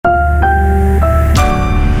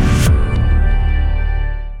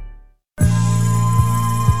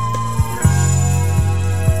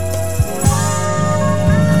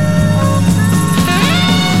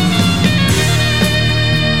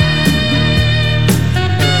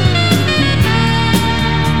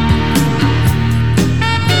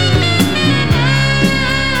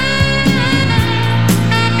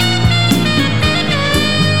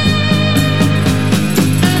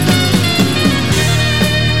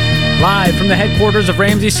Live from the headquarters of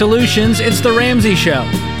Ramsey Solutions, it's The Ramsey Show,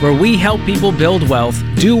 where we help people build wealth,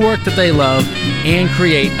 do work that they love, and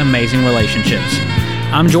create amazing relationships.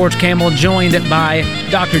 I'm George Campbell, joined by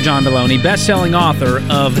Dr. John Deloney, best-selling author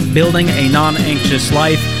of Building a Non-Anxious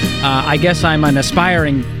Life. I guess I'm an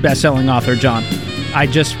aspiring best-selling author, John. I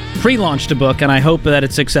just pre-launched a book, and I hope that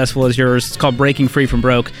it's successful as yours. It's called Breaking Free from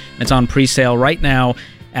Broke. It's on pre-sale right now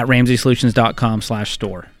at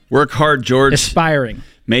RamseySolutions.com/store. Work hard, George. Aspiring.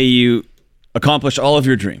 May you accomplish all of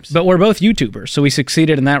your dreams. But we're both YouTubers, so we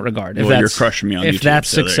succeeded in that regard. Well, you're crushing me on YouTube. If that's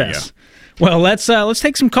success. Well, let's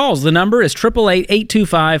take some calls. The number is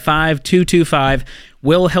 888-825-5225.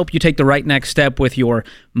 We'll help you take the right next step with your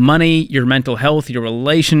money, your mental health, your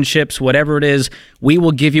relationships, whatever it is. We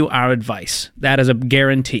will give you our advice. That is a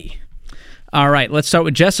guarantee. All right, let's start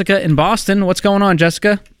with Jessica in Boston. What's going on,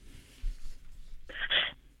 Jessica?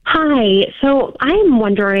 Hi. So I'm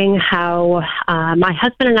wondering how my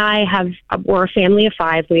husband and I we're a family of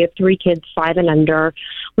 5. We have 3 kids, 5 and under.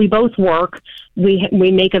 We both work. We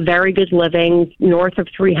make a very good living, north of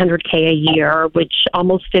 $300K a year, which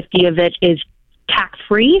almost 50 of it is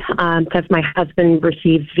tax-free because my husband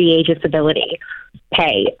receives VA disability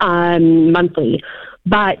pay monthly.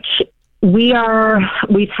 But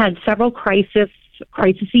we've had several crises,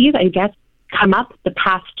 I guess, come up the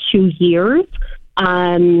past 2 years.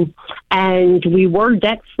 And we were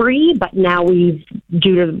debt-free, but now due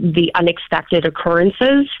to the unexpected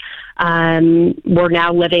occurrences, we're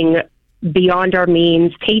now living beyond our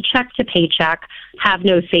means, paycheck to paycheck, have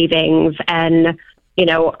no savings, and,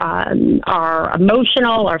 our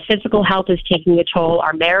emotional, our physical health is taking a toll,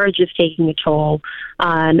 our marriage is taking a toll,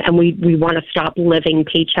 and we want to stop living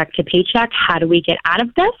paycheck to paycheck. How do we get out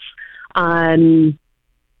of this? And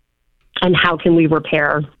how can we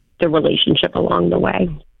repair the relationship along the way?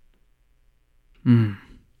 I'm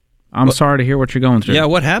sorry to hear what you're going through. Yeah,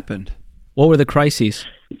 what happened? What were the crises?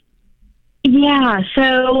 Yeah,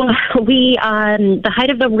 so we, the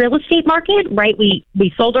height of the real estate market, right? We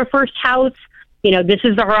sold our first house. This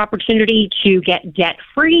is our opportunity to get debt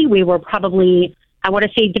free. We were probably, I want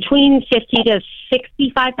to say, between $50,000 to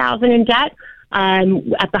 $65,000 in debt.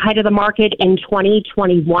 At the height of the market in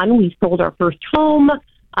 2021, we sold our first home.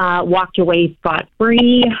 Walked away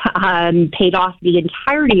scot-free, paid off the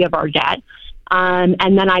entirety of our debt,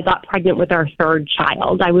 and then I got pregnant with our 3rd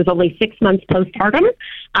child. I was only 6 months postpartum,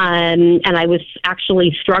 and I was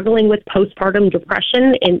actually struggling with postpartum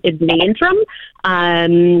depression in the interim.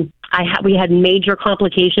 We had major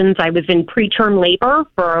complications. I was in preterm labor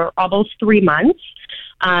for almost 3 months,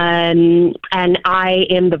 and I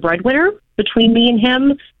am the breadwinner between me and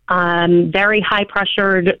him. Very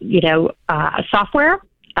high-pressured, software.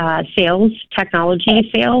 Technology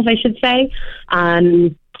sales, I should say,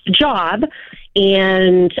 job,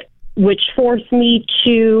 and which forced me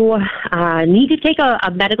to need to take a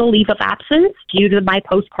medical leave of absence due to my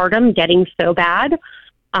postpartum getting so bad.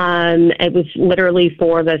 It was literally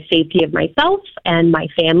for the safety of myself and my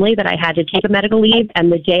family that I had to take a medical leave, and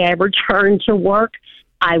the day I returned to work,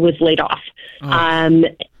 I was laid off.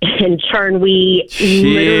 In turn,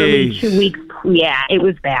 literally 2 weeks. Yeah, it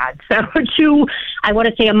was bad. So I want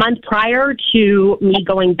to say a month prior to me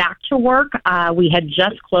going back to work, we had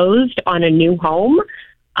just closed on a new home,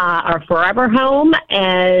 our forever home,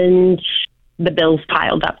 and the bills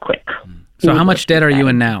piled up quick. So how much debt are you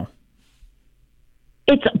in now?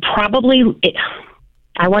 It's probably,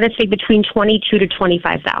 I want to say between $22,000 to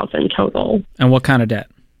 $25,000 total. And what kind of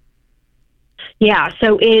debt? Yeah,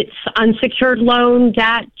 so it's unsecured loan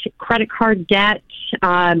debt, credit card debt.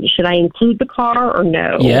 Should I include the car or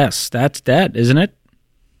no? Yes, that's debt, isn't it?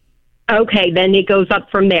 Okay, then it goes up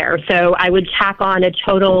from there. So I would tack on an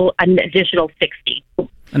additional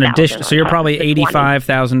 $60,000. So you're probably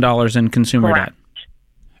 $85,000 in consumer Correct.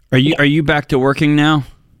 debt. Are you back to working now?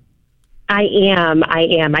 I am.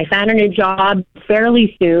 I found a new job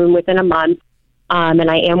fairly soon, within a month.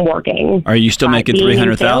 And I am working. Are you still making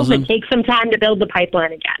 $300,000? It takes some time to build the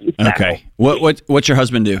pipeline again. So. Okay. What's your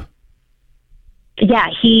husband do? Yeah,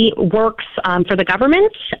 he works for the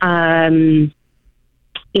government, and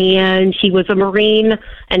he was a Marine,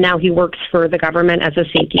 and now he works for the government as a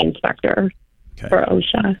safety inspector for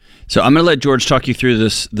OSHA. So I'm going to let George talk you through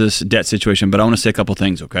this debt situation, but I want to say a couple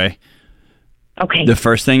things, okay? Okay. The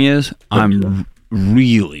first thing is I'm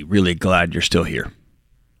really, really glad you're still here.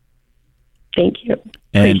 Thank you.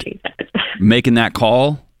 And appreciate that. Making that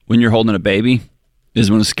call when you're holding a baby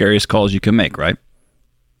is one of the scariest calls you can make, right?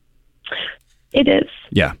 It is.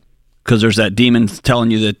 Yeah. Because there's that demon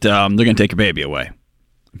telling you that they're going to take your baby away.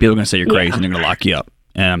 People are going to say you're crazy and they're going to lock you up.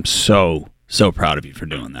 And I'm so proud of you for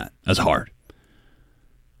doing that. That's hard.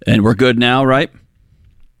 And we're good now, right?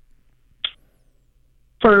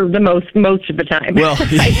 for the most of the time. Well,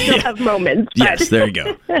 I still have moments. But. Yes, there you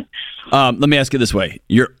go. Let me ask you this way.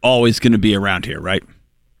 You're always going to be around here, right?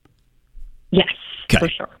 Yes, okay. For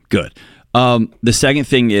sure. Good. The second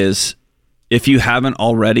thing is, if you haven't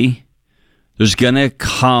already, there's going to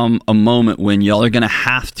come a moment when y'all are going to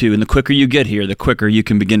have to, and the quicker you get here, the quicker you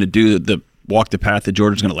can begin to do walk the path that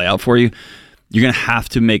Jordan's going to lay out for you. You're going to have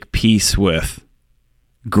to make peace with,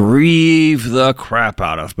 grieve the crap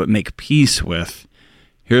out of, but make peace with,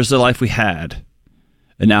 here's the life we had,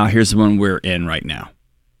 and now here's the one we're in right now.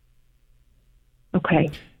 Okay.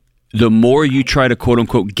 The more you try to, quote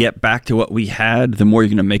unquote, get back to what we had, the more you're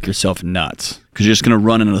going to make yourself nuts, because you're just going to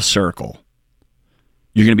run in a circle.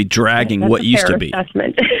 You're going to be dragging what used to be.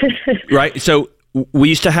 Right? So we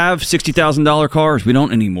used to have $60,000 cars. We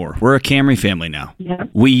don't anymore. We're a Camry family now. Yep.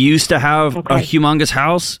 We used to have a humongous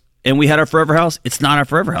house, and we had our forever house. It's not our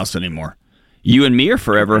forever house anymore. You and me are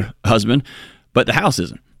forever husband, but the house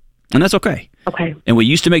isn't. And that's okay. Okay. And we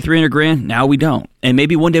used to make $300,000. Now we don't. And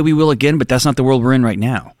maybe one day we will again, but that's not the world we're in right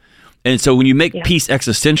now. And so when you make peace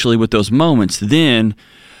existentially with those moments, then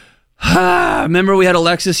remember we had a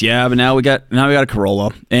Lexus? Yeah, but now we got a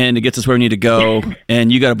Corolla, and it gets us where we need to go.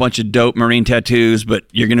 And you got a bunch of dope marine tattoos, but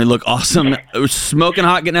you're going to look awesome, smoking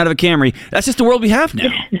hot, getting out of a Camry. That's just the world we have now,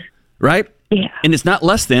 right? Yeah. And it's not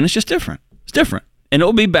less than; it's just different. It's different, and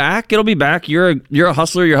it'll be back. It'll be back. You're a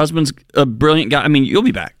hustler. Your husband's a brilliant guy. I mean, you'll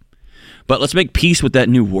be back. But let's make peace with that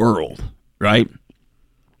new world, right?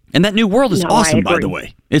 And that new world is awesome, by the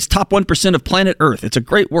way. It's top 1% of planet Earth. It's a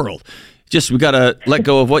great world. Just we got to let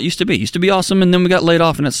go of what used to be. It used to be awesome, and then we got laid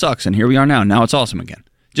off, and it sucks. And here we are now. Now it's awesome again.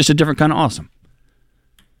 Just a different kind of awesome.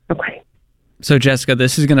 Okay. So, Jessica,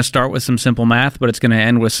 this is going to start with some simple math, but it's going to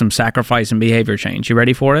end with some sacrifice and behavior change. You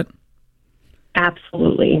ready for it?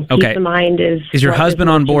 Absolutely. Okay. Peace of mind is your husband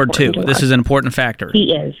on board, too? To this us. is an important factor.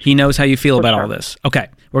 He is. He knows how you feel about sure. all this. Okay.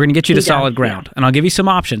 We're going to get you to solid ground, and I'll give you some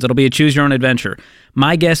options. It'll be a choose your own adventure.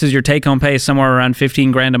 My guess is your take-home pay is somewhere around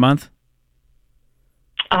 $15,000 a month?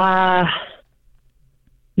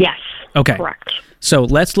 Yes. Okay. Correct. So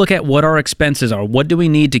let's look at what our expenses are. What do we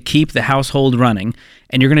need to keep the household running?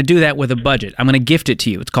 And you're going to do that with a budget. I'm going to gift it to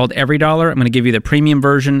you. It's called Every Dollar. I'm going to give you the premium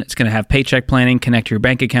version. It's going to have paycheck planning, connect to your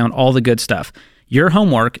bank account, all the good stuff. Your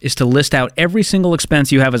homework is to list out every single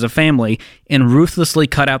expense you have as a family and ruthlessly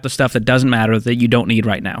cut out the stuff that doesn't matter, that you don't need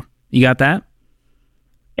right now. You got that?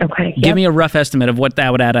 Okay. Give me a rough estimate of what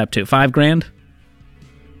that would add up to. $5,000?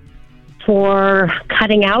 For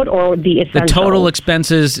cutting out or the essentials? The total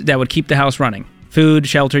expenses that would keep the house running. Food,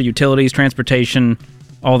 shelter, utilities, transportation,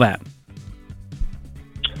 all that.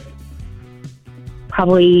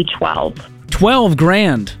 Probably 12.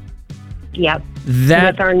 $12,000. Yep.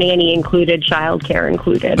 That with our nanny included, childcare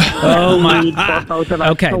included. Oh my! For both of us.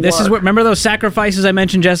 Okay, this is where. Remember those sacrifices I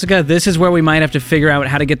mentioned, Jessica? This is where we might have to figure out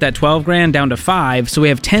how to get that $12,000 down to $5,000, so we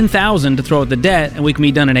have $10,000 to throw at the debt, and we can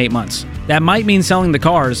be done in 8 months. That might mean selling the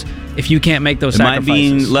cars if you can't make those sacrifices. It might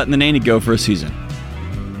mean letting the nanny go for a season.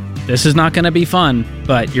 This is not going to be fun,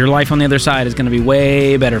 but your life on the other side is going to be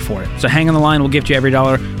way better for it. So hang on the line. We'll gift you every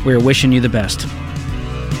dollar. We're wishing you the best.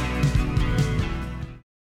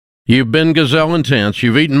 You've been gazelle intense.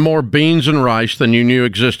 You've eaten more beans and rice than you knew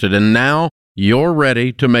existed, and now you're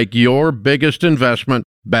ready to make your biggest investment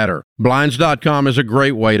better. Blinds.com is a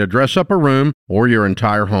great way to dress up a room or your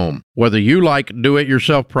entire home. Whether you like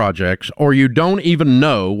do-it-yourself projects or you don't even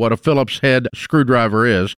know what a Phillips head screwdriver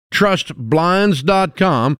is, trust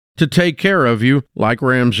Blinds.com to take care of you like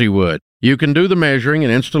Ramsey would. You can do the measuring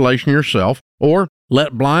and installation yourself, or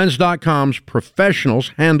let Blinds.com's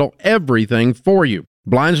professionals handle everything for you.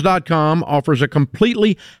 Blinds.com offers a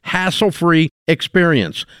completely hassle-free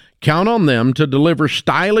experience. Count on them to deliver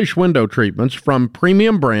stylish window treatments from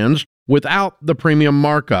premium brands without the premium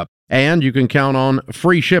markup. And you can count on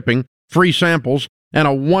free shipping, free samples, and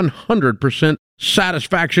a 100%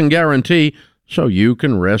 satisfaction guarantee so you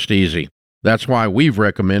can rest easy. That's why we've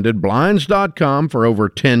recommended Blinds.com for over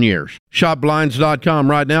 10 years. Shop Blinds.com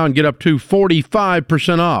right now and get up to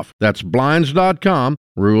 45% off. That's Blinds.com.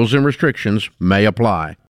 Rules and restrictions may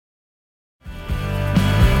apply.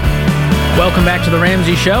 Welcome back to The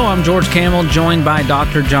Ramsey Show. I'm George Camel, joined by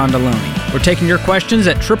Dr. John Deloney. We're taking your questions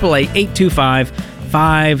at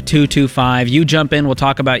 888-825-5225. You jump in. We'll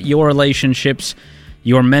talk about your relationships,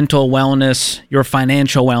 your mental wellness, your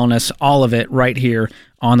financial wellness, all of it right here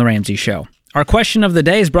on The Ramsey Show. Our question of the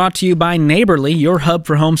day is brought to you by Neighborly, your hub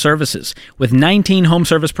for home services. With 19 home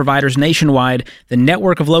service providers nationwide, the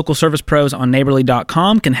network of local service pros on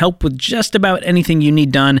Neighborly.com can help with just about anything you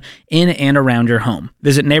need done in and around your home.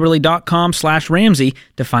 Visit Neighborly.com/Ramsey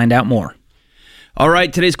to find out more. All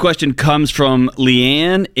right, today's question comes from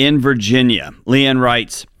Leanne in Virginia. Leanne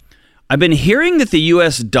writes, I've been hearing that the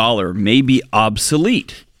U.S. dollar may be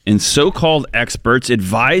obsolete, and so-called experts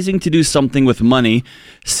advising to do something with money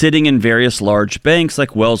sitting in various large banks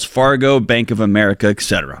like Wells Fargo, Bank of America,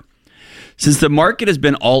 etc. Since the market has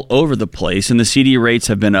been all over the place and the CD rates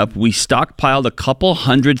have been up, we stockpiled a couple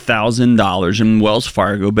 $100,000 in Wells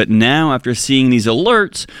Fargo, but now after seeing these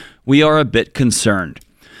alerts, we are a bit concerned.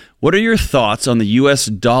 What are your thoughts on the U.S.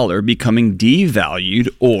 dollar becoming devalued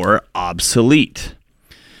or obsolete?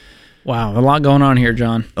 Wow, a lot going on here,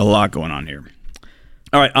 John. A lot going on here.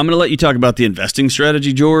 All right, I'm going to let you talk about the investing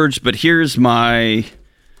strategy, George, but here's my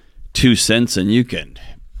 2 cents, and you can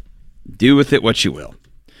do with it what you will.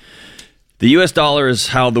 The U.S. dollar is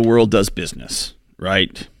how the world does business,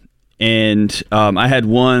 right? And I had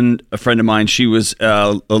a friend of mine, she was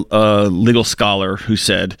a legal scholar who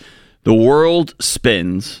said, the world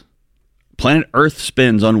spins, planet Earth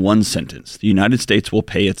spins on one sentence. The United States will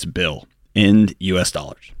pay its bill in U.S.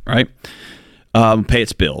 dollars, right? Pay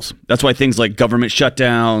its bills. That's why things like government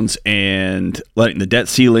shutdowns and letting the debt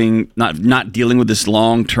ceiling, not dealing with this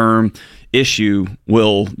long-term issue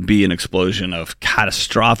will be an explosion of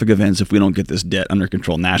catastrophic events if we don't get this debt under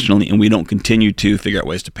control nationally and we don't continue to figure out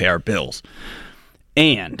ways to pay our bills.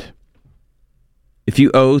 And if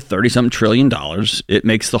you owe $30-something trillion, it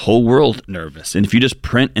makes the whole world nervous. And if you just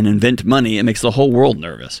print and invent money, it makes the whole world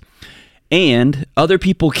nervous. And other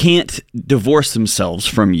people can't divorce themselves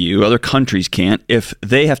from you. Other countries can't if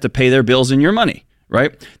they have to pay their bills in your money,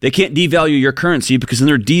 right? They can't devalue your currency because then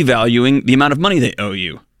they're devaluing the amount of money they owe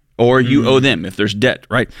you or you owe them if there's debt,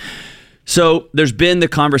 right? So there's been the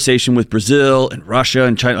conversation with Brazil and Russia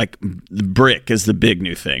and China, like the BRIC is the big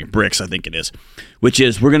new thing. BRICS, I think it is, which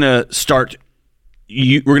is we're going to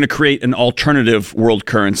create an alternative world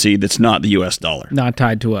currency that's not the U.S. dollar. Not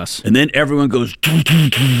tied to us. And then everyone goes,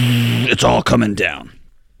 it's all coming down.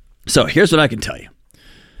 So here's what I can tell you.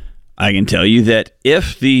 I can tell you that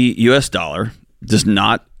if the U.S. dollar does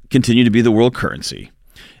not continue to be the world currency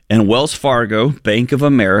and Wells Fargo, Bank of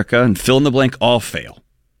America, and fill in the blank all fail,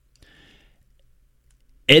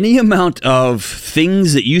 any amount of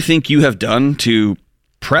things that you think you have done to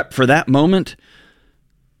prep for that moment,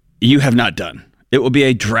 you have not done. It will be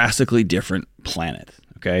a drastically different planet,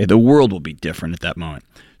 okay? The world will be different at that moment.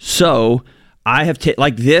 So I have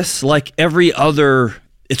like every other,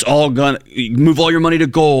 it's all gonna, move all your money to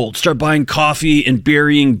gold, start buying coffee and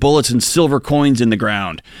burying bullets and silver coins in the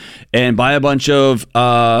ground, and buy a bunch of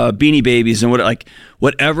Beanie Babies and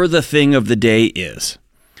whatever the thing of the day is.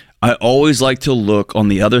 I always like to look on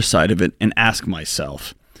the other side of it and ask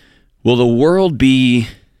myself, will the world be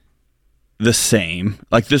the same?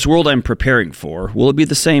 Like this world I'm preparing for, will it be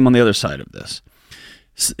the same on the other side of this?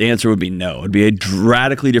 The answer would be no. It'd be a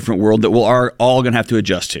radically different world that we're all going to have to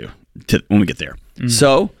adjust to when we get there.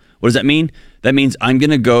 So what does that mean? That means I'm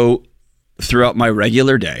going to go throughout my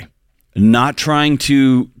regular day, not trying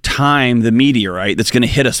to time the meteorite that's going to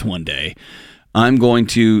hit us one day. I'm going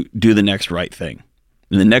to do the next right thing.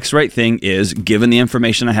 And the next right thing is, given the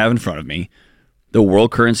information I have in front of me, the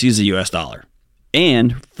world currency is the U.S. dollar.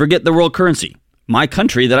 And forget the world currency. My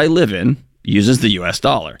country that I live in uses the U.S.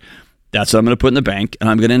 dollar. That's what I'm going to put in the bank, and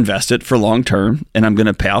I'm going to invest it for long term, and I'm going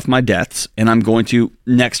to pay off my debts, and I'm going to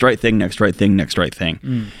next right thing, next right thing, next right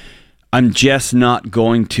thing. I'm just not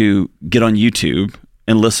going to get on YouTube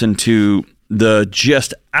and listen to the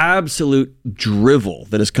just absolute drivel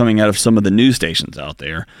that is coming out of some of the news stations out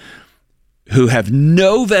there who have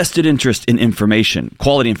no vested interest in information,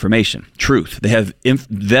 quality information, truth. They have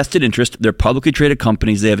vested interest. They're publicly traded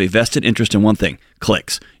companies. They have a vested interest in one thing: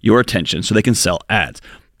 clicks, your attention, so they can sell ads.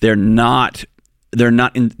 They're not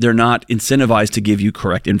incentivized to give you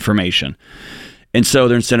correct information, and so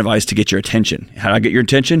they're incentivized to get your attention. How do I get your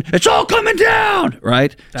attention? It's all coming down,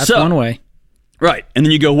 right? That's one way. Right, and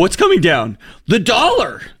then you go, what's coming down? The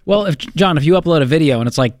dollar. Well, if you upload a video and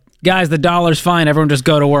it's like, guys, the dollar's fine, everyone just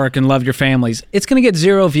go to work and love your families, it's going to get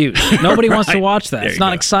 0 views. Nobody wants to watch that. It's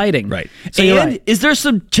not exciting. Right. So and is there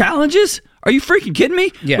some challenges? Are you freaking kidding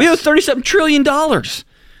me? Yes. We have $37 trillion.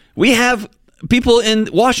 We have people in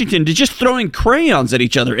Washington just throwing crayons at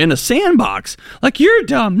each other in a sandbox. Like, you're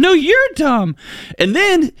dumb. No, you're dumb. And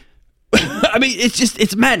then, I mean,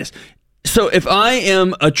 it's madness. So if I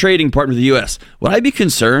am a trading partner with the U.S., would I be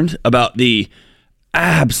concerned about the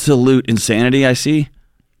absolute insanity I see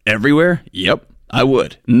everywhere? Yep, I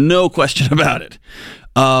would. No question about it.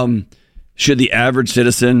 Should the average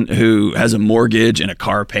citizen who has a mortgage and a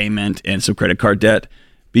car payment and some credit card debt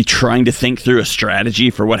be trying to think through a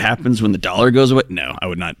strategy for what happens when the dollar goes away? No, I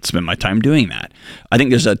would not spend my time doing that. I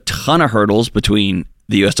think there's a ton of hurdles between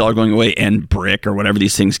the U.S. dollar going away and BRIC or whatever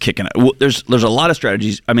these things kicking out. Well, there's a lot of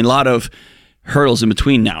strategies. I mean, a lot of hurdles in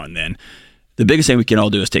between now and then. The biggest thing we can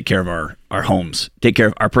all do is take care of our homes, take care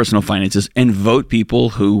of our personal finances, and vote people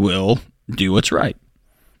who will do what's right.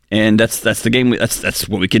 And that's the game. That's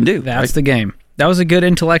what we can do. That's the game. That was a good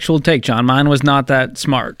intellectual take, John. Mine was not that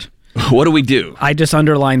smart. What do we do? I just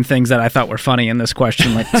underlined things that I thought were funny in this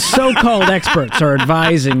question. Like, so-called experts are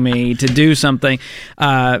advising me to do something.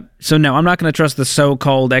 So no, I'm not going to trust the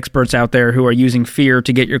so-called experts out there who are using fear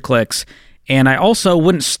to get your clicks. And I also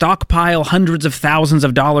wouldn't stockpile hundreds of thousands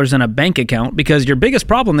of dollars in a bank account, because your biggest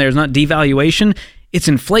problem there is not devaluation, it's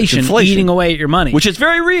inflation eating away at your money. Which is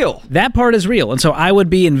very real. That part is real. And so I would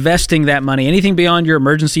be investing that money. Anything beyond your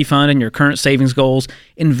emergency fund and your current savings goals,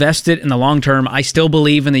 invest it in the long term. I still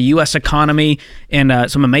believe in the U.S. economy and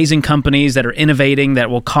some amazing companies that are innovating that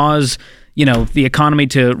will cause the economy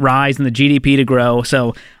to rise and the GDP to grow.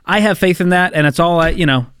 So I have faith in that, and it's all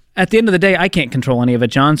at the end of the day, I can't control any of it,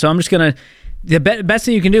 John. So I'm just going to, the best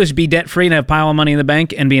thing you can do is be debt-free and have a pile of money in the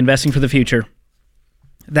bank and be investing for the future.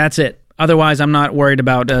 That's it. Otherwise, I'm not worried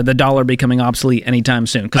about the dollar becoming obsolete anytime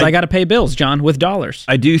soon, because I got to pay bills, John, with dollars.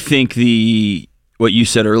 I do think what you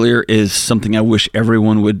said earlier is something I wish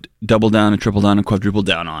everyone would double down and triple down and quadruple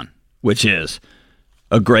down on, which is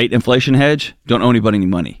a great inflation hedge, don't owe anybody any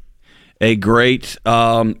money. A great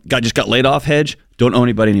just got laid off hedge, don't owe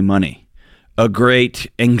anybody any money. A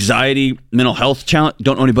great anxiety, mental health challenge,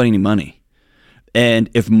 don't owe anybody any money. And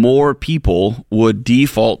if more people would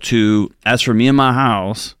default to, as for me and my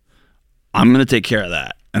house, I'm going to take care of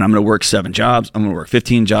that. And I'm going to work 7 jobs. I'm going to work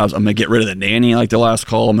 15 jobs. I'm going to get rid of the nanny like the last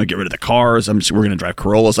call. I'm going to get rid of the cars. We're going to drive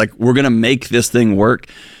Corollas. Like, we're going to make this thing work,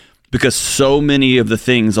 because so many of the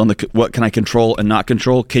things on what can I control and not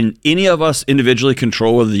control, can any of us individually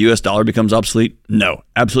control whether the U.S. dollar becomes obsolete? No,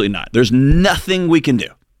 absolutely not. There's nothing we can do.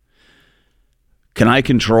 Can I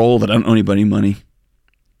control that I don't owe anybody money?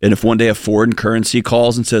 And if one day a foreign currency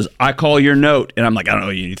calls and says, I call your note, and I'm like, I don't owe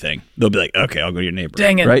you anything, they'll be like, okay, I'll go to your neighbor.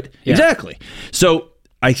 Dang it. Right? Yeah. Exactly. So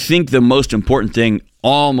I think the most important thing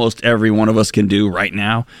almost every one of us can do right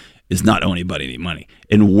now is not owe anybody any money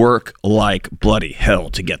and work like bloody hell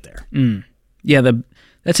to get there. Yeah,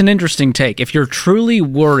 that's an interesting take. If you're truly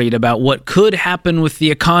worried about what could happen with the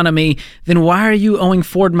economy, then why are you owing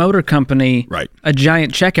Ford Motor Company a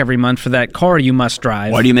giant check every month for that car you must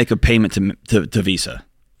drive? Why do you make a payment to Visa?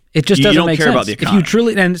 It just doesn't make sense. You don't care about the economy. If you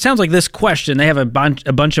truly, and it sounds like this question, they have a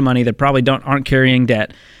bunch of money that probably aren't carrying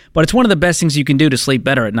debt, but it's one of the best things you can do to sleep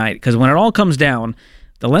better at night, because when it all comes down,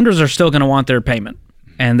 the lenders are still going to want their payment,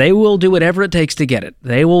 and they will do whatever it takes to get it.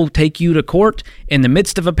 They will take you to court in the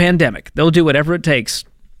midst of a pandemic. They'll do whatever it takes.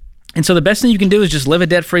 And so the best thing you can do is just live a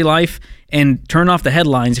debt-free life and turn off the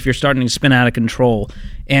headlines if you're starting to spin out of control.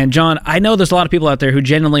 And John, I know there's a lot of people out there who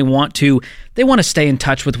genuinely want to stay in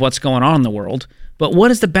touch with what's going on in the world. But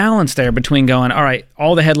what is the balance there between going, all right,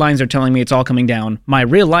 all the headlines are telling me it's all coming down. My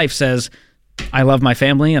real life says I love my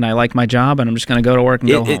family and I like my job and I'm just going to go to work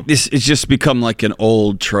and go home. It's just become like an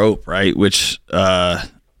old trope, right? Which I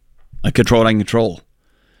control what I can control.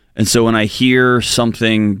 And so when I hear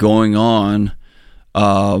something going on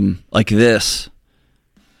like this,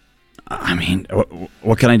 I mean,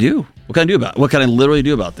 what can I do? What can I do about it? What can I literally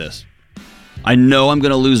do about this? I know I'm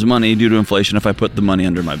going to lose money due to inflation if I put the money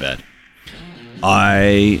under my bed.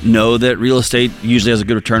 I know that real estate usually has a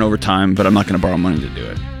good return over time, but I'm not going to borrow money to do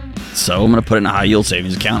it. So I'm going to put it in a high yield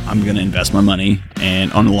savings account. I'm going to invest my money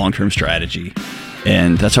and on a long-term strategy.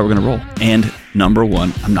 And that's how we're going to roll. And number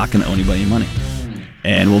one, I'm not going to owe anybody money.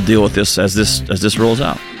 And we'll deal with this as this rolls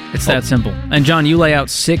out. It's that simple. And John, you lay out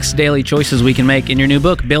 6 daily choices we can make in your new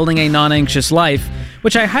book, Building a Non-Anxious Life,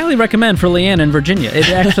 which I highly recommend for Leanne in Virginia. It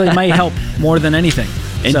actually may help more than anything.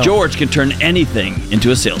 And George can turn anything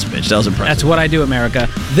into a sales pitch. That was impressive. That's what I do, America.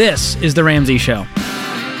 This is The Ramsey Show.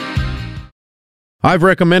 I've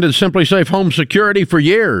recommended Simply Safe Home Security for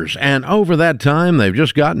years, and over that time, they've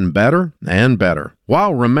just gotten better and better,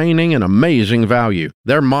 while remaining an amazing value.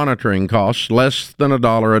 Their monitoring costs less than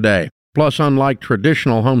 $1 a day. Plus, unlike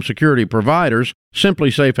traditional home security providers,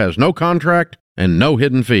 Simply Safe has no contract and no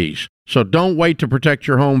hidden fees. So don't wait to protect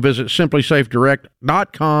your home. Visit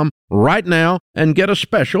simplysafedirect.com right now and get a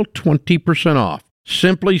special 20% off.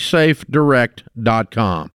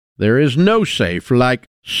 simplysafedirect.com. There is no safe like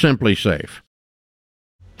Simply Safe.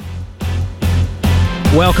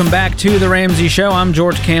 Welcome back to The Ramsey Show. I'm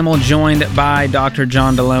George Camel, joined by Dr.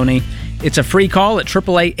 John Deloney. It's a free call at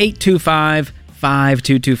 888-825-5800.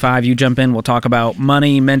 888-285-5225. You jump in. We'll talk about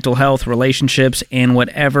money, mental health, relationships, and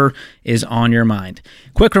whatever is on your mind.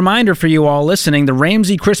 Quick reminder for you all listening, the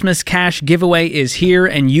Ramsey Christmas Cash Giveaway is here,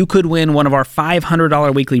 and you could win one of our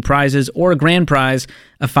 $500 weekly prizes or a grand prize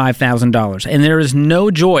of $5,000. And there is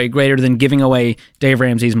no joy greater than giving away Dave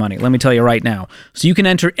Ramsey's money. Let me tell you right now. So you can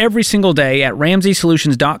enter every single day at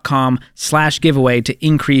RamseySolutions.com/giveaway to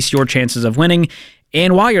increase your chances of winning.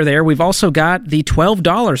 And while you're there, we've also got the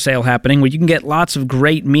 $12 sale happening where you can get lots of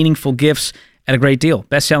great, meaningful gifts at a great deal.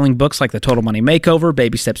 Best-selling books like The Total Money Makeover,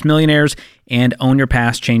 Baby Steps Millionaires, and Own Your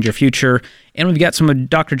Past, Change Your Future. And we've got some of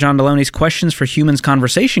Dr. John Deloney's Questions for Humans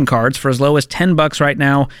conversation cards for as low as $10 right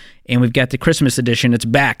now. And we've got the Christmas edition. It's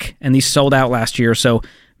back, and these sold out last year. So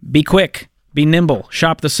be quick, be nimble.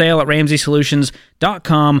 Shop the sale at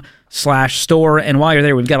RamseySolutions.com/store. And while you're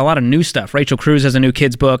there, we've got a lot of new stuff. Rachel Cruz has a new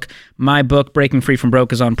kids book. My book, Breaking Free from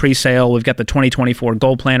Broke, is on pre-sale. We've got the 2024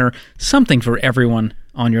 Goal Planner. Something for everyone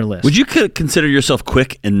on your list. Would you consider yourself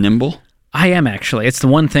quick and nimble? I am, actually. It's the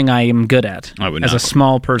one thing I am good at as a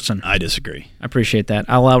small person. I disagree. I appreciate that.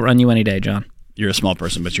 I'll outrun you any day, John. You're a small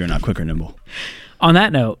person, but you're not quick or nimble. On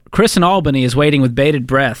that note, Chris in Albany is waiting with bated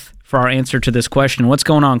breath for our answer to this question. What's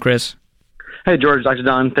going on, Chris? Hey, George, Dr.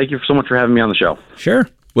 Don. Thank you so much for having me on the show. Sure.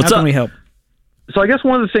 What's How up? can we help? So I guess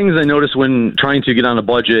one of the things I noticed when trying to get on a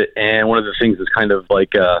budget, and one of the things that's kind of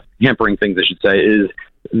like hampering things, I should say, is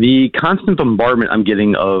the constant bombardment I'm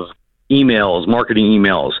getting of emails, marketing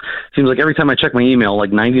emails. Seems like every time I check my email,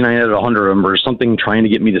 like 99 out of 100 of them are something trying to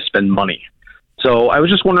get me to spend money. So I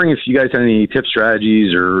was just wondering if you guys had any tips,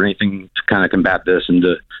 strategies, or anything to kind of combat this and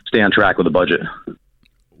to stay on track with the budget.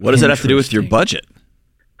 What does that have to do with your budget?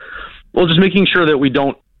 Well, just making sure that we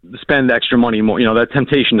don't spend extra money more. You know, that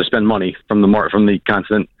temptation to spend money from the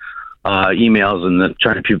constant emails and the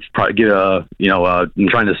trying to get and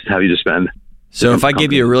trying to have you to spend. So if I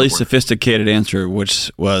gave you a really sophisticated answer,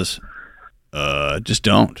 which was, just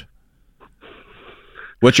don't.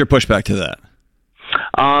 What's your pushback to that?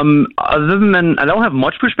 Other than I don't have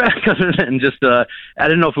much pushback other than just I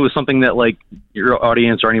didn't know if it was something that like your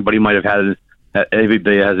audience or anybody might have had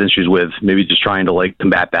anybody has issues with, maybe just trying to like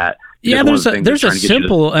combat that. Yeah, there's a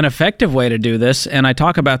simple and effective way to do this, and I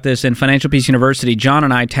talk about this in Financial Peace University. John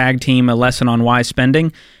and I tag team a lesson on wise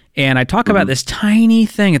spending, and I talk about this tiny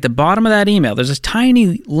thing at the bottom of that email. There's this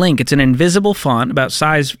tiny link. It's an invisible font about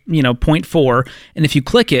size 0.4, and if you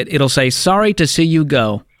click it, it'll say, "Sorry to see you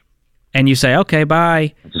go," and you say, "Okay,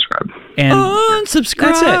 bye." Subscribe. And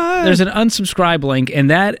unsubscribe. That's it. There's an unsubscribe link, and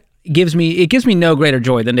that gives me no greater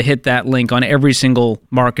joy than to hit that link on every single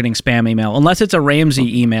marketing spam email, unless it's a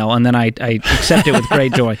Ramsey email, and then I accept it with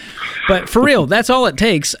great joy. But for real, that's all it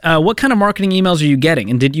takes. What kind of marketing emails are you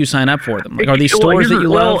getting, and did you sign up for them? Like, are these stores that you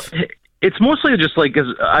love? It's mostly just like,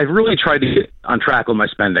 because I've really tried to get on track with my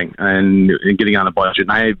spending and getting on a budget.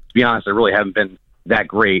 And to be honest, I really haven't been that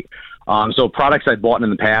great. So products I'd bought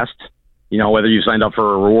in the past, whether you signed up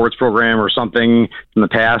for a rewards program or something in the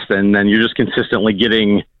past, and then you're just consistently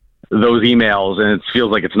getting those emails, and it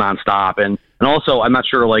feels like it's nonstop. And also, I'm not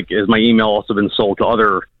sure, like, has my email also been sold to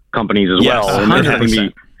other companies as well? And they're having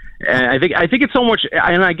me, and I think it's so much,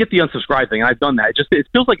 and I get the unsubscribe thing, and I've done that. It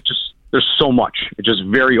feels like there's so much. It's just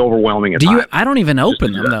very overwhelming at times. I don't even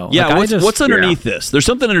open them though. Yeah, like what's underneath this? There's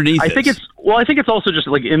something underneath. I think it's also just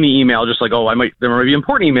like in the email, just like, there might be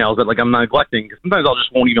important emails that like I'm not neglecting. Sometimes I'll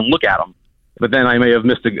just won't even look at them, but then I may have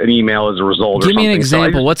missed an email as a result. Give me an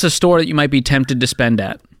example. So what's a store that you might be tempted to spend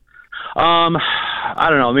at? I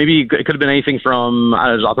don't know. Maybe it could have been anything from,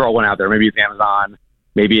 I'll throw one out there. Maybe it's Amazon.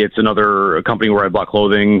 Maybe it's another company where I bought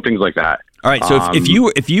clothing, things like that. All right. So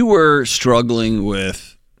if you were struggling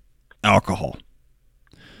with alcohol,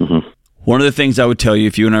 one of the things I would tell you,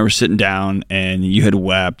 if you and I were sitting down and you had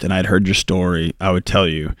wept and I'd heard your story, I would tell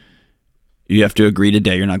you, you have to agree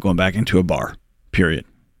today you're not going back into a bar, period.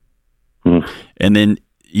 And then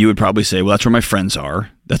you would probably say, well, that's where my friends are.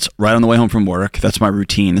 That's right on the way home from work. That's my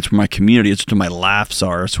routine. That's where my community. It's where my laughs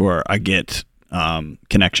are. It's where I get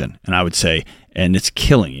connection. And I would say, and it's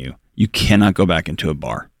killing you. You cannot go back into a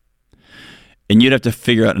bar. And you'd have to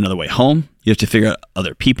figure out another way home. You'd have to figure out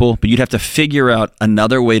other people. But you'd have to figure out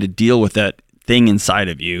another way to deal with that thing inside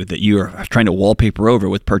of you that you are trying to wallpaper over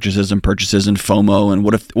with purchases and FOMO. And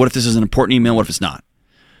what if this is an important email? What if it's not?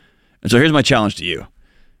 And so here's my challenge to you.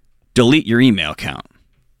 Delete your email account.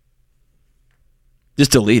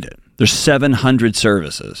 Just delete it. There's 700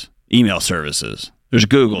 services, email services. There's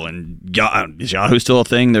Google, and is Yahoo still a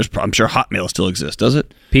thing? I'm sure Hotmail still exists. Does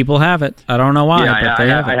it? People have it. I don't know why, but they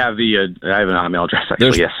have it. I have an email address. Actually,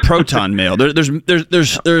 there's yes. Proton Mail.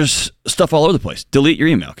 There's stuff all over the place. Delete your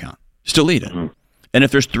email account. Just delete it. And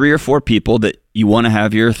if there's 3 or 4 people that you want to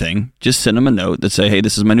have your thing, just send them a note that say, hey,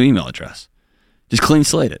 this is my new email address. Just clean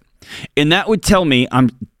slate it. And that would tell me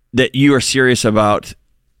that you are serious about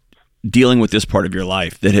dealing with this part of your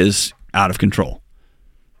life that is out of control.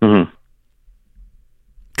 Mm-hmm.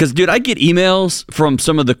 Because, dude, I get emails from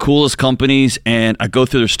some of the coolest companies, and I go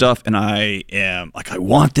through their stuff, and I am like, I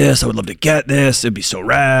want this. I would love to get this. It'd be so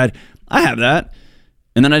rad. I have that.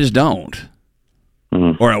 And then I just don't.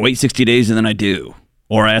 Mm-hmm. Or I wait 60 days, and then I do.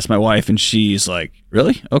 Or I ask my wife, and she's like,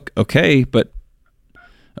 really? Okay, but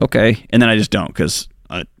okay. And then I just don't because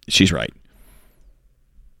she's right.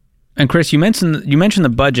 And Chris, you mentioned the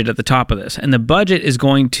budget at the top of this, and the budget is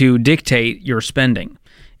going to dictate your spending.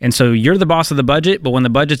 And so you're the boss of the budget, but when the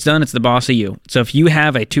budget's done, it's the boss of you. So if you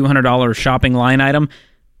have a $200 shopping line item,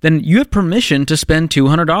 then you have permission to spend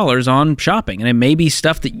 $200 on shopping. And it may be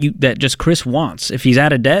stuff that just Chris wants. If he's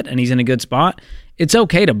out of debt and he's in a good spot, it's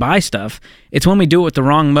okay to buy stuff. It's when we do it with the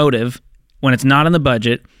wrong motive, when it's not in the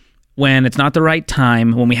budget, when it's not the right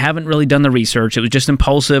time, when we haven't really done the research, it was just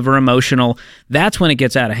impulsive or emotional, that's when it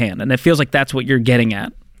gets out of hand. And it feels like that's what you're getting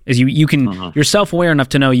at, is you're self-aware enough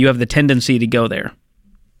to know you have the tendency to go there.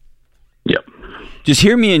 Yep. Just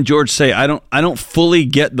hear me and George say, I don't fully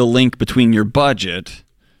get the link between your budget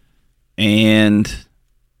and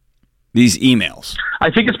these emails.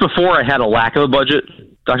 I think it's before I had a lack of a budget,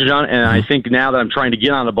 Dr. John, and I think now that I'm trying to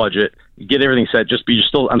get on a budget, get everything set,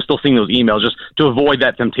 I'm still seeing those emails just to avoid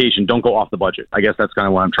that temptation. Don't go off the budget. I guess that's kind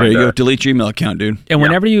of what I'm trying to do. Go delete your email account, dude. And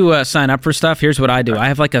whenever you sign up for stuff, here's what I do. I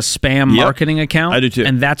have like a spam marketing account. I do too.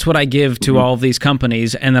 And that's what I give to all of these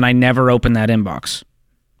companies, and then I never open that inbox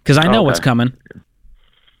because I know what's coming.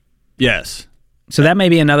 Yes. So that may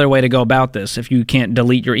be another way to go about this if you can't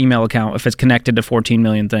delete your email account if it's connected to 14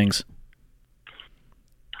 million things.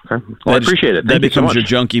 Okay. Well, I appreciate it. That becomes your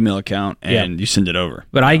junk email account, and you send it over.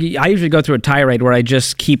 But I usually go through a tirade where I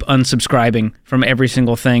just keep unsubscribing from every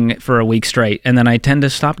single thing for a week straight, and then I tend to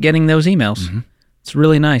stop getting those emails. Mm-hmm. It's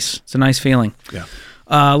really nice. It's a nice feeling. Yeah.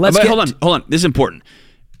 Hold on. This is important.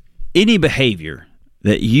 Any behavior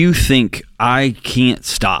that you think I can't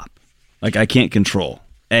stop, like I can't control,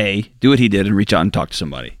 do what he did and reach out and talk to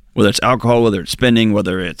somebody. Whether it's alcohol, whether it's spending,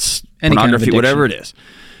 whether it's any pornography, kind of whatever it is.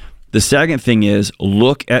 The second thing is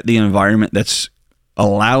look at the environment that's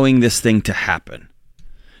allowing this thing to happen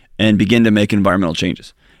and begin to make environmental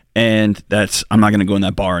changes. And I'm not going to go in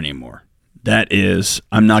that bar anymore.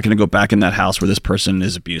 I'm not going to go back in that house where this person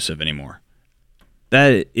is abusive anymore.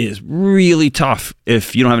 That is really tough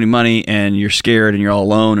if you don't have any money and you're scared and you're all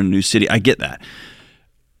alone in a new city. I get that.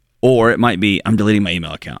 Or it might be, I'm deleting my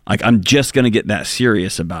email account. Like, I'm just going to get that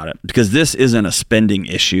serious about it because this isn't a spending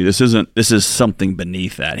issue. This is something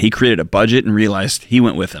beneath that. He created a budget and realized he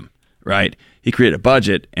went with him, right? He created a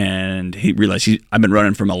budget and he realized I've been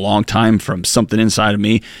running from a long time from something inside of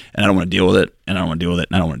me and I don't want to deal with it and I don't want to deal with it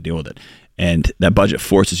and I don't want to deal with it. And that budget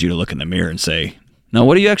forces you to look in the mirror and say, no,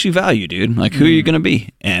 what do you actually value, dude? Like, who are you going to be?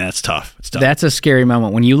 And that's tough. It's tough. That's a scary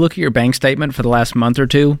moment. When you look at your bank statement for the last month or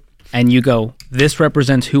two, and you go, this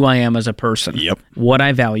represents who I am as a person, what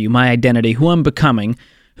I value, my identity, who I'm becoming,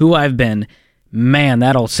 who I've been. Man,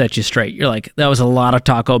 that'll set you straight. You're like, that was a lot of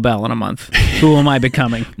Taco Bell in a month. Who am I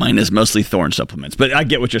becoming? Mine is mostly Thorne supplements, but I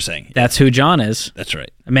get what you're saying. That's who John is. That's right.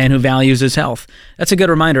 A man who values his health. That's a good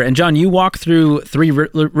reminder. And John, you walk through 3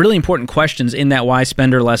 really important questions in that Why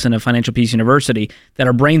Spender lesson of Financial Peace University that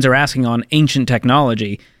our brains are asking on ancient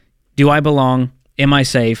technology. Do I belong? Am I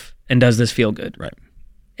safe? And does this feel good? Right.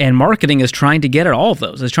 And marketing is trying to get at all of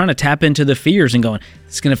those. It's trying to tap into the fears and going,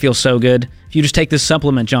 it's going to feel so good. If you just take this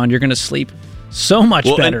supplement, John, you're going to sleep so much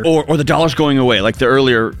better. Or the dollar's going away, like the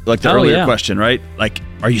earlier question, right? Like,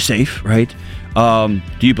 are you safe, right? Do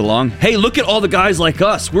you belong? Hey, look at all the guys like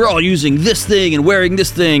us. We're all using this thing and wearing this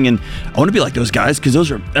thing, and I want to be like those guys because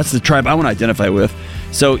that's the tribe I want to identify with.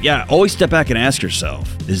 So yeah, always step back and ask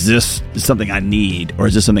yourself, is this something I need, or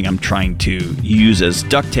is this something I'm trying to use as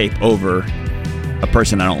duct tape over a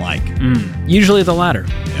person I don't like? Usually the latter.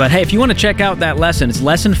 Yeah. But hey, if you want to check out that lesson, it's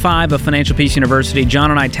lesson 5 of Financial Peace University.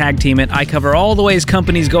 John and I tag team it. I cover all the ways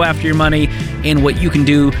companies go after your money and what you can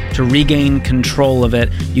do to regain control of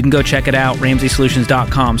it. You can go check it out,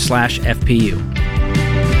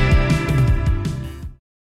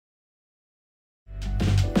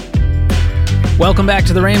 RamseySolutions.com/FPU. Welcome back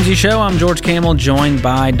to The Ramsey Show. I'm George Kamel, joined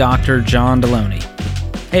by Dr. John Deloney.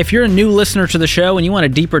 Hey, if you're a new listener to the show and you want a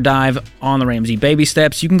deeper dive on the Ramsey baby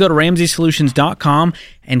steps, you can go to RamseySolutions.com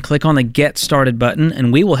and click on the Get Started button,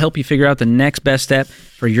 and we will help you figure out the next best step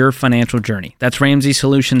for your financial journey. That's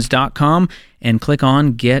RamseySolutions.com and click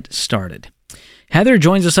on Get Started. Heather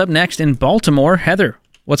joins us up next in Baltimore. Heather,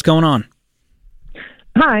 what's going on?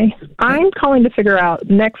 Hi, I'm calling to figure out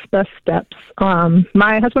next best steps.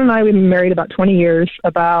 My husband and I, we've been married about 20 years.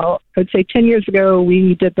 About, I'd say 10 years ago,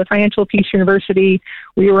 we did the Financial Peace University.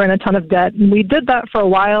 We were in a ton of debt, and we did that for a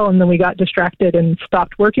while, and then we got distracted and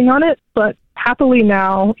stopped working on it. But happily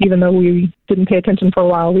now, even though we didn't pay attention for a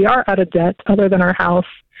while, we are out of debt other than our house.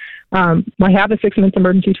 I have a 6-month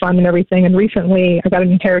emergency fund and everything, and recently I got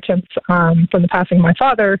an inheritance from the passing of my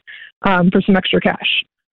father for some extra cash.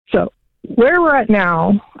 So where we're at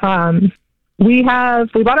now, we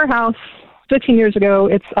bought our house 15 years ago.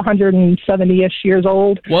 It's 170-ish years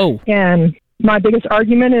old. Whoa. And my biggest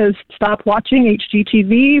argument is stop watching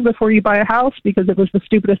HGTV before you buy a house, because it was the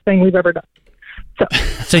stupidest thing we've ever done.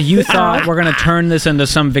 So you thought we're going to turn this into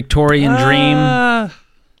some Victorian dream?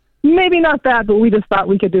 Maybe not that, but we just thought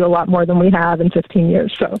we could do a lot more than we have in 15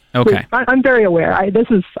 years. So okay. I'm very aware. I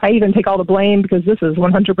even take all the blame, because this is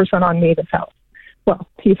 100% on me, this house. Well,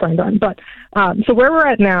 he signed on. But so where we're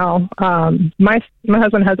at now, my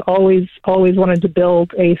husband has always wanted to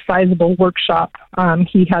build a sizable workshop.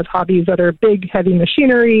 He has hobbies that are big, heavy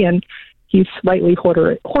machinery, and he's slightly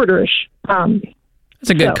hoarderish.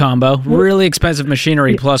 That's a good combo. Really expensive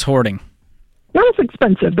machinery plus hoarding. Not as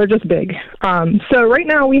expensive. They're just big. So right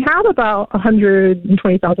now we have about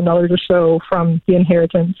 $120,000 or so from the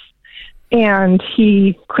inheritance, and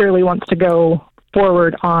he clearly wants to go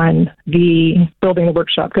forward on the building the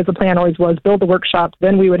workshop, because the plan always was build the workshop,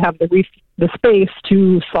 then we would have the space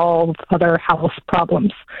to solve other house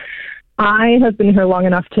problems. I have been here long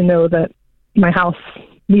enough to know that my house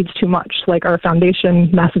needs too much, like our foundation,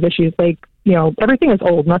 massive issues, like, everything is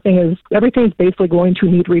old. Everything's basically going to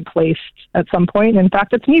need replaced at some point. In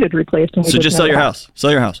fact, it's needed replaced. So just sell your house.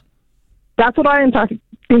 Sell your house. That's what I am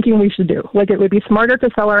thinking we should do. Like, it would be smarter to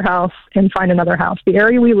sell our house and find another house. The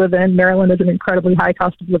area we live in, Maryland, is an incredibly high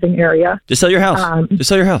cost of living area. Just sell your house. Just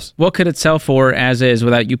sell your house. What could it sell for as is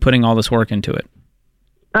without you putting all this work into it?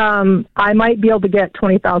 I might be able to get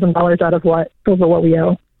 $20,000 out of over what we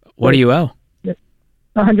owe. What do you owe?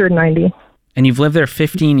 $190. And you've lived there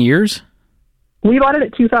 15 years? We bought it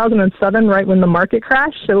at 2007, right when the market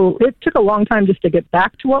crashed, so it took a long time just to get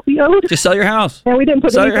back to what we owed. Just sell your house. And we didn't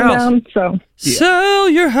put anything down, so... Sell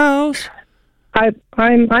your house.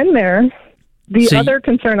 I'm there. The other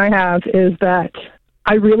concern I have is that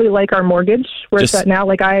I really like our mortgage, where it's at now.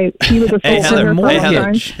 Like, he was a sole earner for a long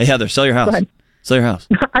time. Hey, Heather, sell your house. Go ahead. Sell your house.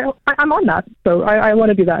 I'm on that, so I want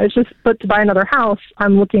to do that. It's just, but to buy another house,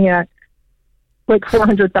 I'm looking at like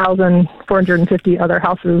 400,000, 450 other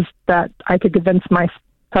houses that I could convince my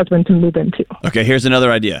husband to move into. Okay, here's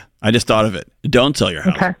another idea. I just thought of it. Don't sell your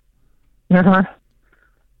house. Okay. Uh-huh.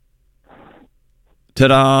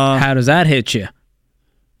 Ta-da! How does that hit you?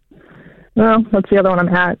 Well, that's the other one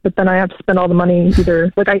I'm at, but then I have to spend all the money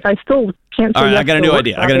either. Like, I still can't say all right, yes I got a new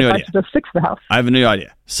idea. I should just fix the house. I have a new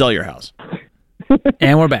idea. Sell your house.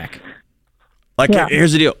 And we're back.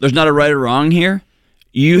 Here's the deal. There's not a right or wrong here.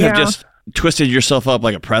 You have just twisted yourself up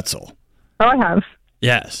like a pretzel. Oh, I have.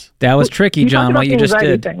 Yes. That was tricky, John, what you just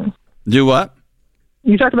did. Do what?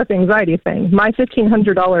 You talked about the anxiety thing. My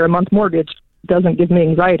 $1,500 a month mortgage doesn't give me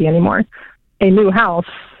anxiety anymore. A new house,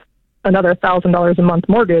 another $1,000 a month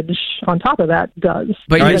mortgage on top of that does.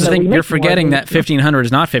 But you're forgetting that $1,500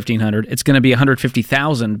 is not $1,500. It's going to be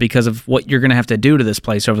 $150,000 because of what you're going to have to do to this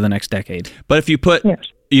place over the next decade. But if you put,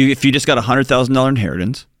 if you just got a $100,000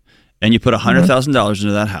 inheritance and you put $100,000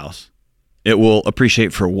 into that house, it will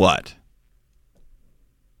appreciate for what?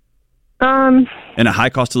 In a high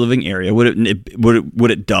cost of living area, would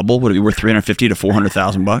it double? Would it be worth $350,000 to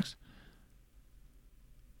 $400,000?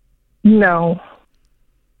 No,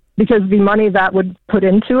 because the money that would put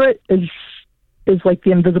into it is like the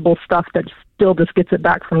invisible stuff that still just gets it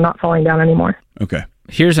back from not falling down anymore. Okay.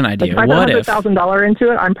 Here's an idea. Like, if I put $100,000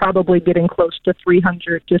 into it, I'm probably getting close to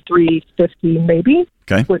 $300,000 to $350,000 maybe.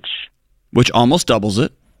 Okay. Which almost doubles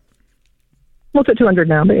it. Well, it's at $200,000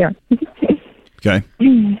 now, but yeah. Okay.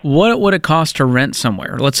 What would it cost to rent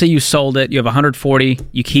somewhere? Let's say you sold it, you have $140,000,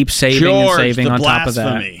 you keep saving and saving on top of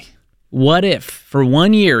that. What if, for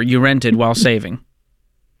 1 year, you rented while saving?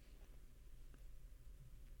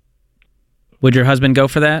 Would your husband go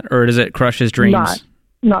for that, or does it crush his dreams?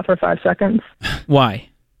 Not for 5 seconds. Why?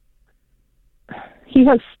 He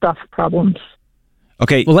has stuff problems.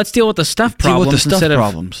 Okay. Well, let's deal with the stuff problems instead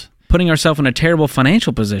of putting ourselves in a terrible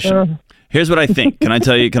financial position. Here's what I think. Can I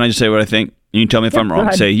just say what I think? You can tell me if I'm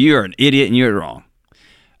wrong. Say, you're an idiot and you're wrong.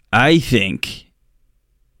 I think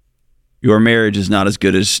your marriage is not as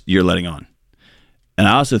good as you're letting on. And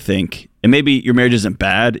I also think, and maybe your marriage isn't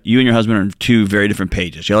bad, you and your husband are on two very different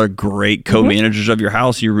pages. Y'all are great co-managers of your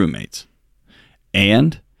house, your roommates.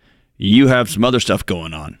 And you have some other stuff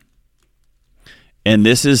going on. And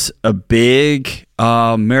this is a big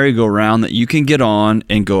merry-go-round that you can get on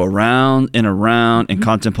and go around and around and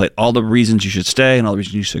contemplate all the reasons you should stay and all the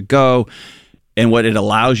reasons you should go. And what it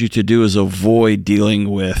allows you to do is avoid dealing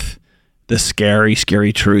with the scary,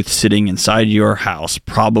 scary truth sitting inside your house,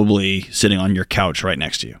 probably sitting on your couch right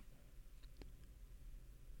next to you.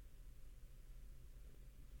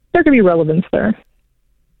 There could be relevance there.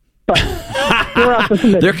 But we're also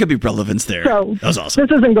committed. There could be relevance there. So that was awesome.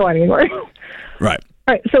 This isn't going anywhere. Right.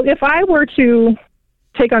 All right. So if I were to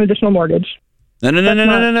take on additional mortgage. No. We're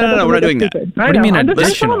not doing that. What do you mean I'm just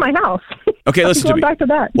additional? selling my house. Okay, listen to me. Back to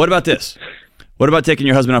that. What about this? What about taking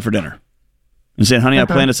your husband out for dinner and saying, honey, I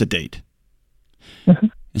planned us a date.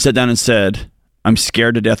 And sat down and said, I'm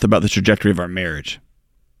scared to death about the trajectory of our marriage.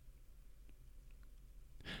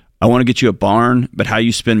 I want to get you a barn, but how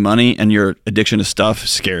you spend money and your addiction to stuff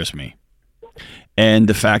scares me. And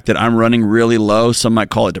the fact that I'm running really low, some might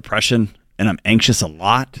call it depression, and I'm anxious a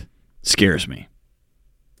lot, scares me.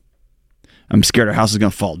 I'm scared our house is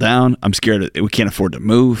going to fall down. I'm scared that we can't afford to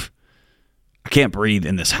move. I can't breathe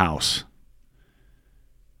in this house.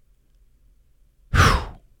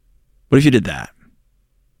 What if you did that?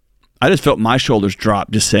 I just felt my shoulders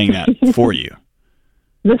drop just saying that for you.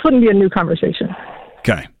 This wouldn't be a new conversation.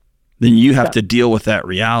 Okay. Then you have to deal with that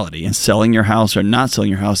reality. And selling your house or not selling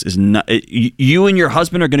your house is not... you and your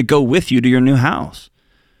husband are going to go with you to your new house.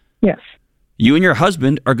 Yes. You and your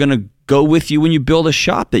husband are going to go with you when you build a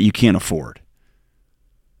shop that you can't afford.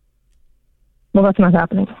 Well, that's not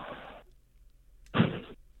happening.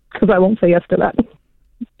 Because I won't say yes to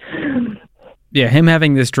that. Yeah, him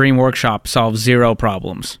having this dream workshop solves zero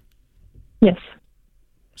problems. Yes.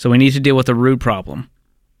 So we need to deal with the root problem,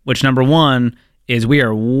 which number one is we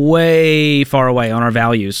are way far away on our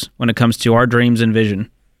values when it comes to our dreams and vision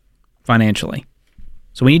financially.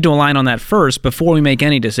 So we need to align on that first before we make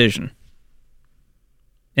any decision.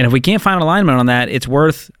 And if we can't find alignment on that, it's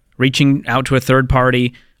worth reaching out to a third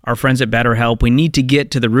party, our friends at BetterHelp. We need to get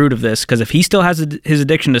to the root of this, because if he still has his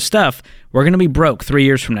addiction to stuff, we're going to be broke 3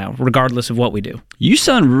 years from now, regardless of what we do. You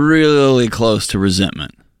sound really close to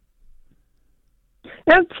resentment.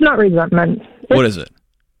 It's not resentment. What is it?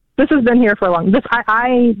 This has been here for a long. This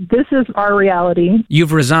is our reality.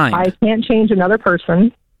 You've resigned. I can't change another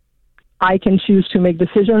person. I can choose to make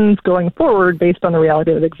decisions going forward based on the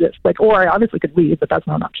reality that exists. Or I obviously could leave, but that's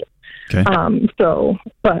not an option. Okay.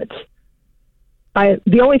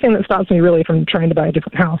 The only thing that stops me really from trying to buy a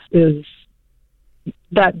different house is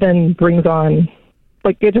that then brings on,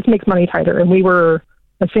 it just makes money tighter. And we were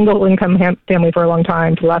a single income family for a long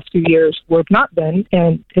time. For the last few years, we've not been.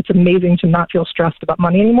 And it's amazing to not feel stressed about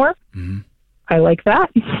money anymore. Mm-hmm. I like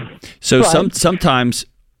that. So sometimes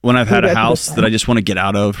when I've had a house that I just want to get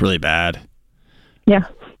out of really bad, yeah,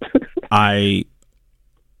 I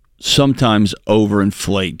sometimes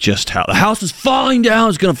overinflate just how the house is falling down.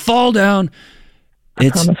 It's going to fall down. I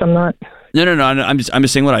promise I'm not. No. I'm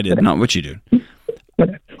just saying what I did, not what you do.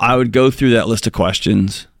 I would go through that list of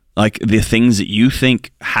questions, like the things that you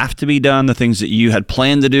think have to be done, the things that you had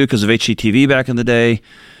planned to do because of HGTV back in the day,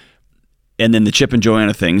 and then the Chip and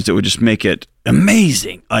Joanna things that would just make it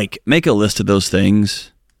amazing. Like, make a list of those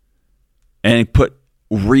things and put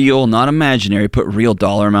real, not imaginary, put real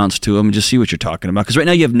dollar amounts to them and just see what you're talking about. Because right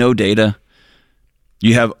now you have no data.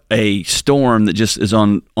 You have a storm that just is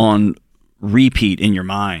on repeat in your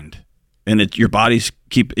mind, and your body's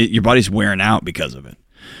wearing out because of it.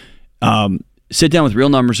 Sit down with real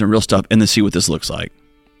numbers and real stuff, and then see what this looks like.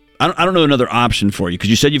 I don't know another option for you, because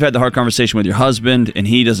you said you've had the hard conversation with your husband, and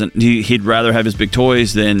he'd rather have his big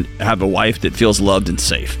toys than have a wife that feels loved and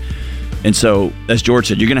safe. And so, as George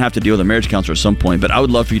said, you're going to have to deal with a marriage counselor at some point. But I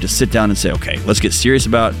would love for you to sit down and say, okay, let's get serious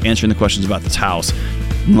about answering the questions about this house.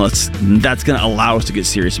 That's going to allow us to get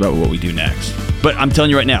serious about what we do next. But I'm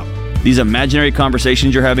telling you right now, these imaginary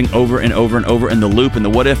conversations you're having over and over and over in the loop and the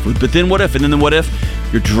what if, but then what if, and then the what if,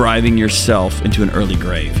 you're driving yourself into an early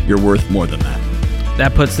grave. You're worth more than that.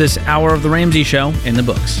 That puts this hour of The Ramsey Show in the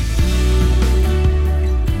books.